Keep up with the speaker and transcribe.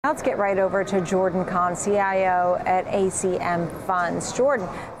Let's get right over to Jordan Kahn, CIO at ACM Funds. Jordan,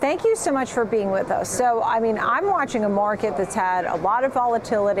 thank you so much for being with us. So, I mean, I'm watching a market that's had a lot of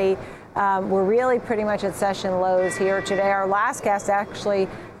volatility. We're really pretty much at session lows here today. Our last guest actually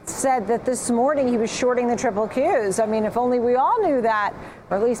said that this morning he was shorting the triple Qs. I mean, if only we all knew that,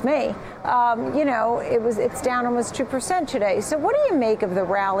 or at least me. It's down almost 2% today. So what do you make of the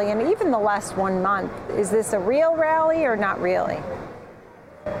rally and even the last 1 month? Is this a real rally or not really?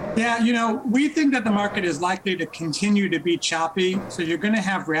 Yeah, we think that the market is likely to continue to be choppy. So you're going to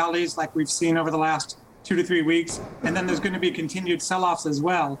have rallies like we've seen over the last 2 to 3 weeks, and then there's going to be continued sell-offs as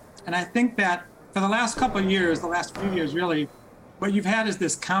well. And I think that for the last couple of years, the last few years really, what you've had is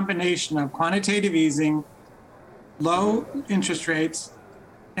this combination of quantitative easing, low interest rates,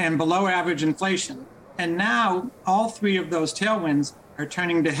 and below average inflation. And now all three of those tailwinds are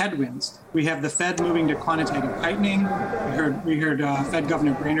turning to headwinds. We have the Fed moving to quantitative tightening. We heard Fed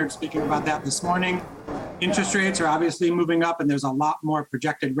Governor Brainerd speaking about that this morning. Interest rates are obviously moving up, and there's a lot more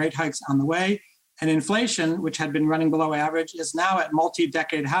projected rate hikes on the way. And inflation, which had been running below average, is now at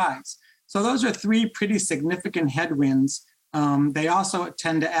multi-decade highs. So those are three pretty significant headwinds. They also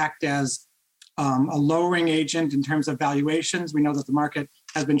tend to act as a lowering agent in terms of valuations. We know that the market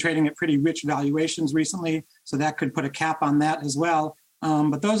has been trading at pretty rich valuations recently, so that could put a cap on that as well.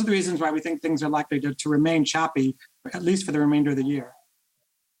 But those are the reasons why we think things are likely to remain choppy, at least for the remainder of the year.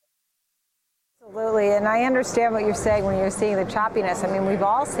 Absolutely, and I understand what you're saying when you're seeing the choppiness. I mean, we've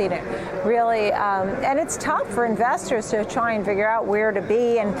all seen it, really, and it's tough for investors to try and figure out where to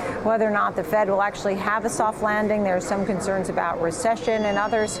be and whether or not the Fed will actually have a soft landing. There are some concerns about recession and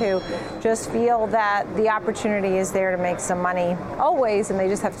others who just feel that the opportunity is there to make some money always, and they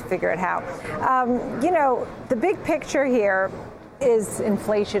just have to figure it out. The big picture here is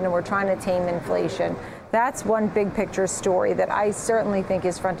inflation, and we're trying to tame inflation. That's one big picture story that I certainly think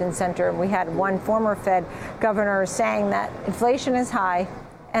is front and center. We had one former Fed governor saying that inflation is high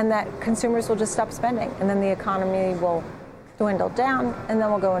and that consumers will just stop spending, and then the economy will dwindle down, and then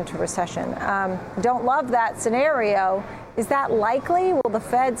we'll go into recession. Don't love that scenario. Is that likely? Will the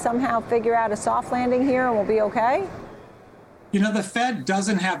Fed somehow figure out a soft landing here and we'll be okay? The Fed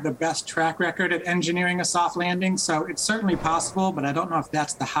doesn't have the best track record at engineering a soft landing, so it's certainly possible, but I don't know if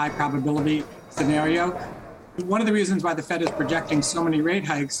that's the high probability scenario. One of the reasons why the Fed is projecting so many rate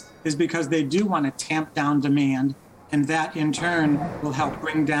hikes is because they do want to tamp down demand, and that in turn will help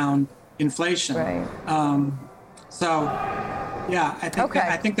bring down inflation. Right. I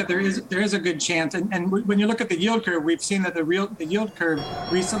think that there is a good chance. And when you look at the yield curve, we've seen that the yield curve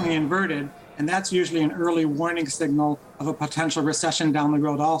recently inverted, and that's usually an early warning signal of a potential recession down the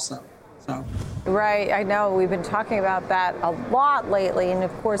road also. Right, I know we've been talking about that a lot lately, and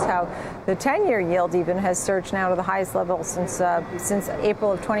of course how the 10-year yield even has surged now to the highest level since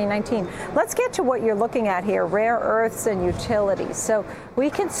April of 2019. Let's get to what you're looking at here, rare earths and utilities. So we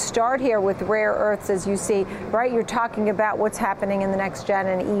can start here with rare earths, as you see, right? You're talking about what's happening in the next gen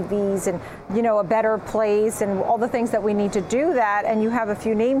and EVs and, a better place and all the things that we need to do that. And you have a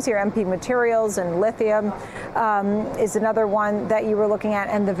few names here, MP Materials and lithium is another one that you were looking at,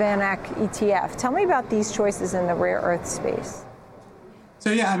 and the VanEck ETF. Tell me about these choices in the rare earth space. So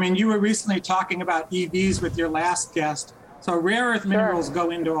you were recently talking about EVs with your last guest. So rare earth minerals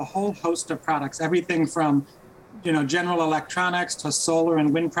go into a whole host of products, everything from, general electronics to solar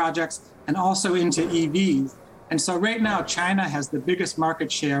and wind projects, and also into EVs. And so right now, China has the biggest market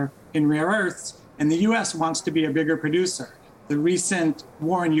share in rare earths, and the U.S. wants to be a bigger producer. The recent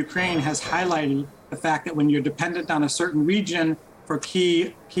war in Ukraine has highlighted the fact that when you're dependent on a certain region for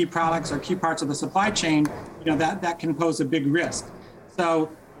key products or key parts of the supply chain, that can pose a big risk.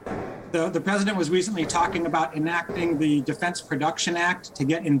 So the president was recently talking about enacting the Defense Production Act to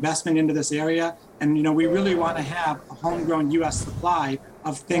get investment into this area. And, we really want to have a homegrown U.S. supply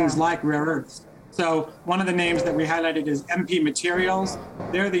of things like rare earths. So one of the names that we highlighted is MP Materials.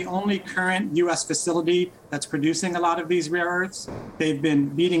 They're the only current U.S. facility that's producing a lot of these rare earths. They've been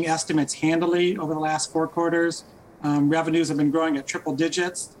beating estimates handily over the last 4 quarters. Revenues have been growing at triple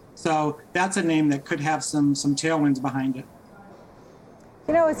digits. So that's a name that could have some tailwinds behind it.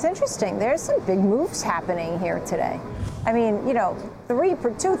 It's interesting. There's some big moves happening here today. I mean,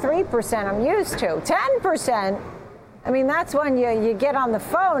 3% I'm used to. 10%. I mean, that's when you get on the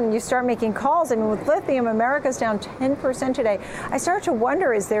phone and you start making calls. I mean, with lithium, America's down 10% today. I start to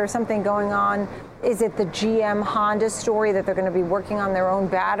wonder, is there something going on? Is it the GM Honda story that they're going to be working on their own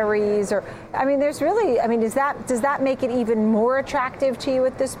batteries? Or, does that make it even more attractive to you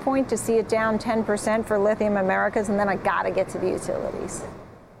at this point to see it down 10% for Lithium Americas? And then I got to get to the utilities.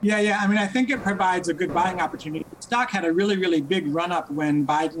 Yeah. I think it provides a good buying opportunity. It's stock had a really, really big run up when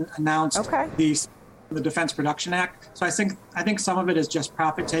Biden announced the Defense Production Act. So I think some of it is just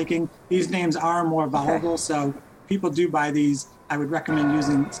profit taking. These names are more volatile, so people do buy these. I would recommend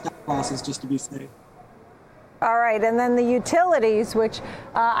using stop losses just to be safe. All right, and then the utilities, which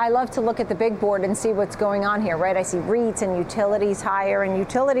I love to look at the big board and see what's going on here, right? I see REITs and utilities higher, and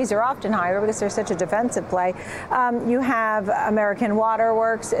utilities are often higher because they're such a defensive play. You have American Water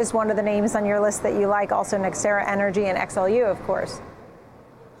Works is one of the names on your list that you like, also NextEra Energy and XLU, of course.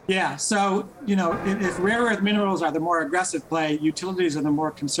 Yeah, so, if rare earth minerals are the more aggressive play, utilities are the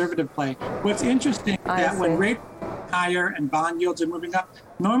more conservative play. What's interesting is that when rates are higher and bond yields are moving up,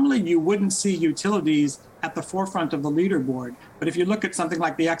 normally you wouldn't see utilities at the forefront of the leaderboard. But if you look at something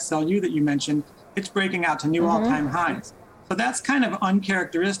like the XLU that you mentioned, it's breaking out to new all-time highs. So that's kind of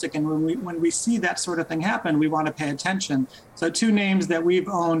uncharacteristic. And when we see that sort of thing happen, we want to pay attention. So two names that we've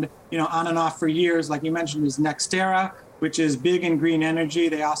owned, on and off for years, like you mentioned, is NextEra, which is big in green energy.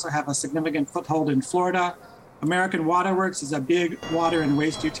 They also have a significant foothold in Florida. American Water Works is a big water and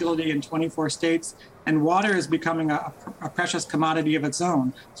waste utility in 24 states. And water is becoming a precious commodity of its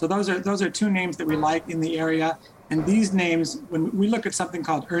own. So those are two names that we like in the area. And these names, when we look at something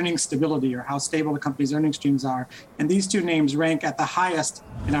called earnings stability or how stable the company's earning streams are, and these two names rank at the highest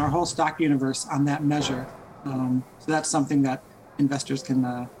in our whole stock universe on that measure. So that's something that investors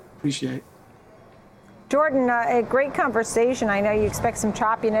can appreciate. Jordan, a great conversation. I know you expect some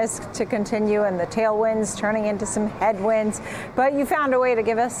choppiness to continue and the tailwinds turning into some headwinds, but you found a way to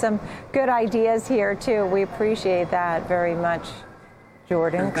give us some good ideas here too. We appreciate that very much.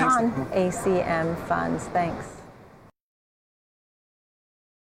 Jordan Kahn, ACM Funds. Thanks.